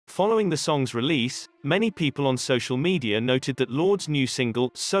Following the song's release, many people on social media noted that Lorde's new single,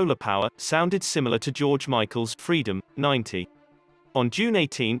 Solar Power, sounded similar to George Michael's Freedom, 90. On June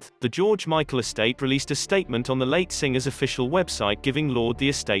 18, the George Michael estate released a statement on the late singer's official website giving Lorde the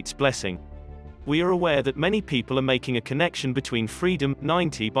estate's blessing. "We are aware that many people are making a connection between Freedom,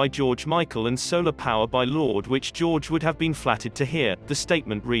 90 by George Michael and Solar Power by Lorde, which George would have been flattered to hear," the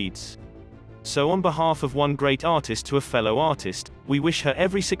statement reads. "So on behalf of one great artist to a fellow artist, we wish her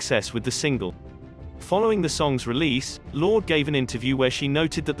every success with the single." Following the song's release, Lorde gave an interview where she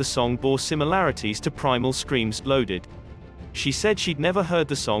noted that the song bore similarities to Primal Scream's Loaded. She said she'd never heard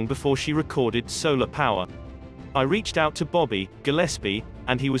the song before she recorded Solar Power. "I reached out to Bobby Gillespie,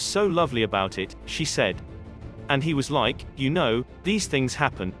 and he was so lovely about it," she said. "And he was like, you know, these things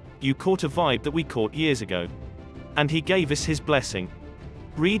happen, you caught a vibe that we caught years ago. And he gave us his blessing."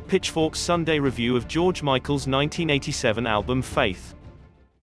 Read Pitchfork's Sunday review of George Michael's 1987 album Faith.